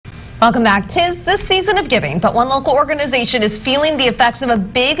Welcome back. 'Tis the season of giving, but one local organization is feeling the effects of a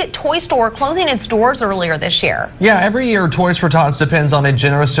big toy store closing its doors earlier this year. Yeah, every year Toys for Tots depends on a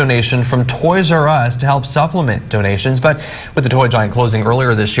generous donation from Toys R Us to help supplement donations. But with the toy giant closing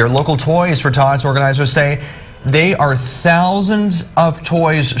earlier this year, local Toys for Tots organizers say they are thousands of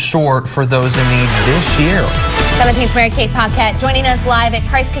toys short for those in need this year. 17th Mary Kate Paquette joining us live at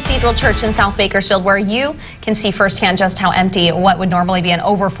Christ Cathedral Church in South Bakersfield, where you can see firsthand just how empty what would normally be an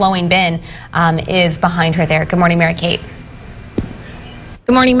overflowing bin is behind her there. Good morning, Mary Kate.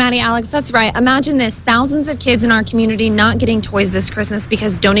 Good morning, Maddie, Alex. That's right. Imagine this. Thousands of kids in our community not getting toys this Christmas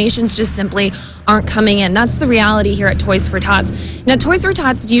because donations just simply aren't coming in. That's the reality here at Toys for Tots. Now, Toys for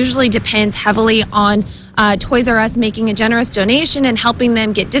Tots usually depends heavily on Toys R Us making a generous donation and helping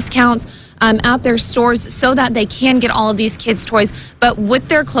them get discounts at their stores so that they can get all of these kids' toys. But with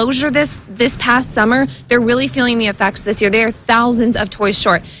their closure this past summer, they're really feeling the effects this year. There are thousands of toys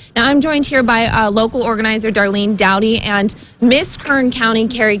short. Now, I'm joined here by local organizer Darlene Dowdy and Miss Kern County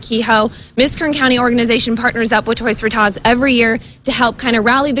Carrie Kehoe. Miss Kern County organization partners up with Toys for Tots every year to help kind of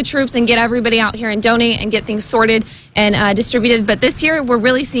rally the troops and get everybody out here and donate and get things sorted and distributed. But this year, we're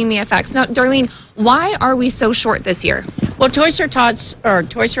really seeing the effects. Now, Darlene, why are we so short this year? Well, Toys for Tots, or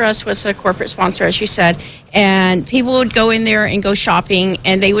Toys R Us was a corporate sponsor, as you said, and people would go in there and go shopping,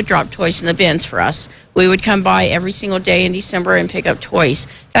 and they would drop toys in the bins for us. We would come by every single day in December and pick up toys.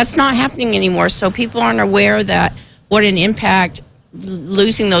 That's not happening anymore, so people aren't aware that what an impact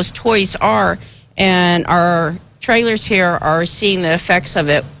losing those toys are, and our trailers here are seeing the effects of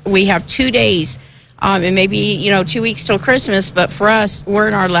it. We have 2 days, and maybe 2 weeks till Christmas, but for us, we're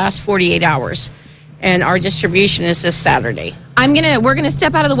in our last 48 hours. And our distribution is this Saturday. We're gonna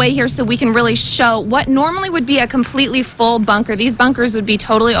step out of the way here so we can really show what normally would be a completely full bunker. These bunkers would be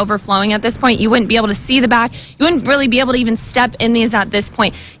totally overflowing at this point. You wouldn't be able to see the back. You wouldn't really be able to even step in these at this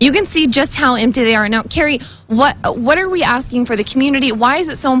point. You can see just how empty they are. Now, Carrie, what are we asking for the community? Why is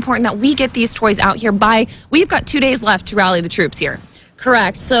it so important that we get these toys out here we've got 2 days left to rally the troops here?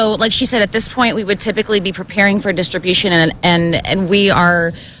 Correct. So like she said, at this point, we would typically be preparing for distribution and we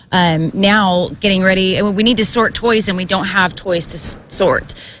are now getting ready. We need to sort toys and we don't have toys to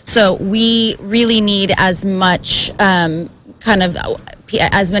sort. So we really need as much as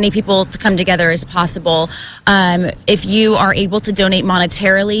many people to come together as possible. If you are able to donate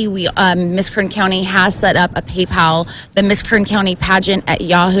monetarily, Miss Kern County has set up a PayPal, the Miss Kern County Pageant at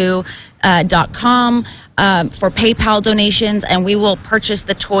yahoo.com for PayPal donations, and we will purchase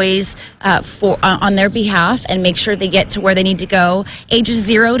the toys on their behalf and make sure they get to where they need to go. Ages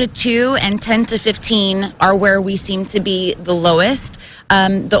 0 to 2 and 10 to 15 are where we seem to be the lowest.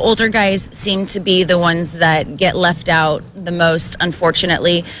 The older guys seem to be the ones that get left out the most,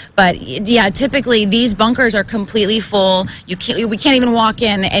 unfortunately. But yeah, typically these bunkers are completely full. We can't even walk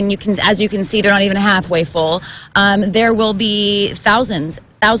in, and as you can see, they're not even halfway full. There will be thousands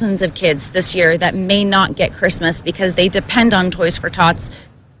of kids this year that may not get Christmas because they depend on Toys for Tots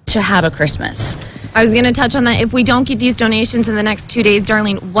to have a Christmas. I was going to touch on that. If we don't get these donations in the next 2 days,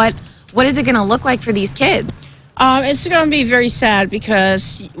 Darlene, what is it going to look like for these kids? It's going to be very sad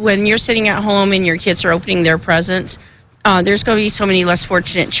because when you're sitting at home and your kids are opening their presents, there's going to be so many less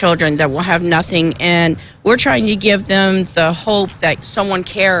fortunate children that will have nothing, and we're trying to give them the hope that someone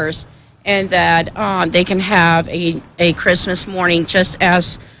cares and that they can have a Christmas morning just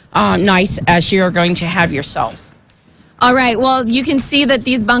as nice as you're going to have yourselves. All right, well, you can see that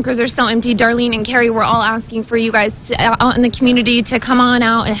these bunkers are so empty. Darlene and Carrie, we're all asking for you guys out in the community to come on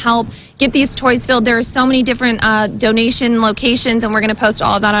out and help get these toys filled. There are so many different donation locations, and we're going to post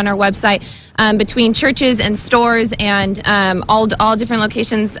all of that on our website between churches and stores and all different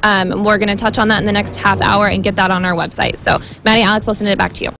locations. We're going to touch on that in the next half hour and get that on our website. So, Maddie, Alex, I'll send it back to you.